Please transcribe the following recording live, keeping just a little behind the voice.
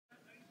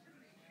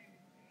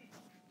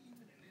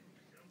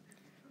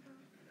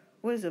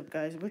What is up,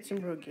 guys? What's some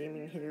real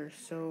gaming here?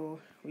 So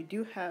we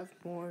do have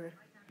more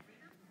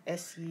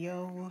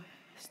SEO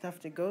stuff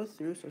to go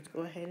through, so let's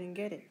go ahead and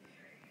get it.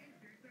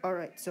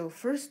 Alright, so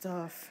first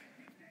off,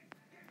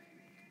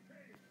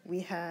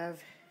 we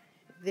have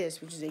this,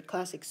 which is a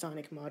classic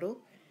Sonic model.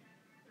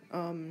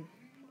 It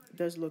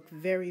does look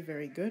very,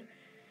 very good.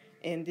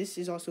 And this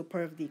is also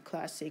part of the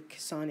classic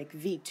Sonic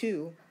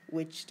V2,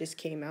 which just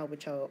came out,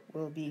 which I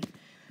will be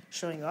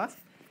showing off.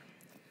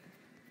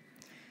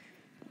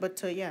 But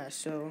yeah,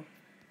 so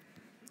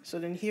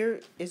then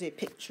here is a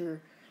picture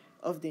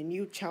of the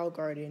new CHAO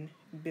Garden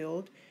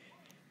build,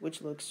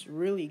 which looks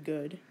really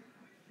good.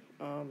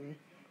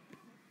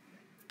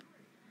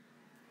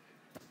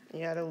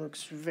 Yeah, that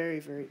looks very,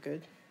 very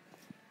good.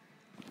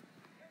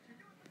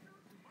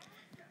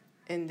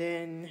 And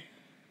then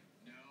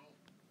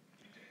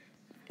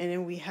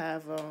we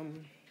have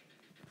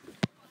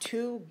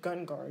two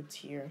gun guards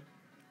here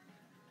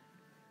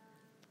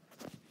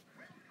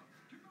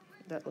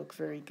that look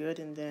very good.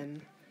 And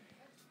then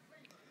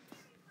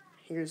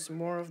here's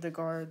more of the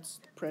guards,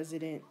 the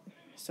president,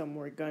 some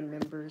more gun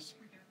members.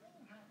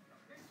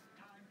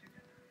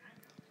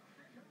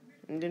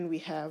 And then we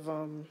have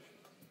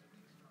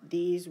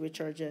these,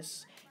 which are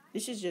this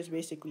is just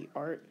basically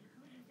art,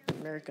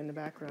 America in the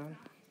background.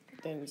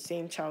 Then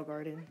same CHAO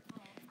Garden.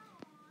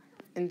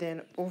 And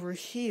then over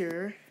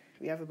here,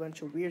 we have a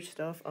bunch of weird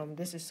stuff.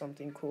 This is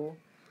something cool.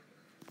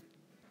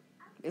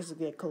 This is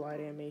the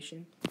collide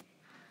animation.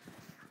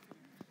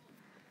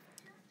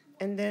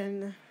 And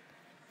then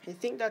I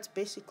think that's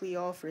basically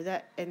all for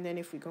that. And then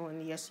if we go in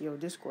the SEO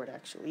Discord,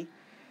 actually,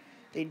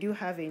 they do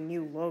have a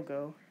new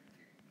logo.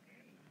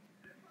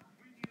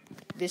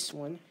 This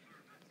one.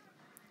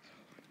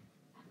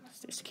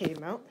 This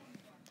came out.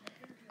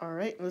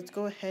 Alright, let's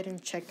go ahead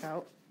and check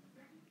out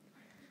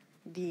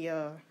the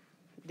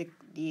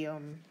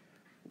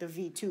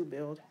V2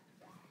 build.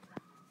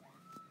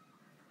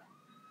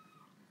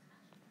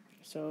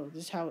 So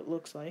this is how it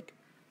looks like.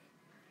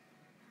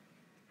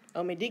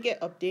 It did get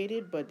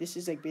updated, but this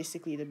is like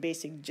basically the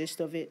basic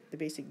gist of it, the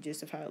basic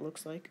gist of how it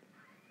looks like.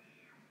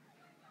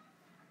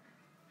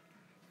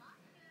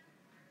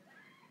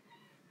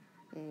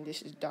 And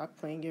this is Doc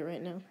playing it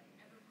right now.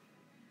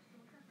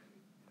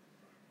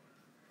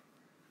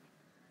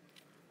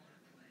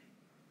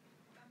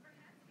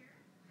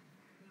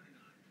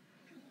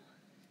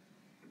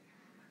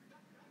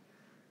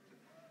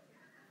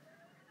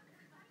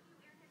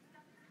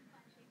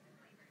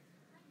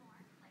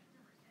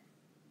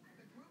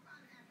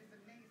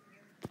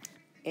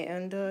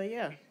 And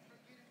yeah.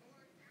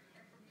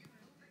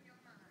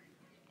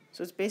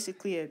 So it's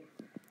basically a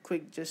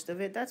quick gist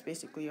of it. That's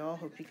basically all.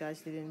 Hope you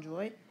guys did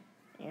enjoy,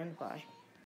 and bye.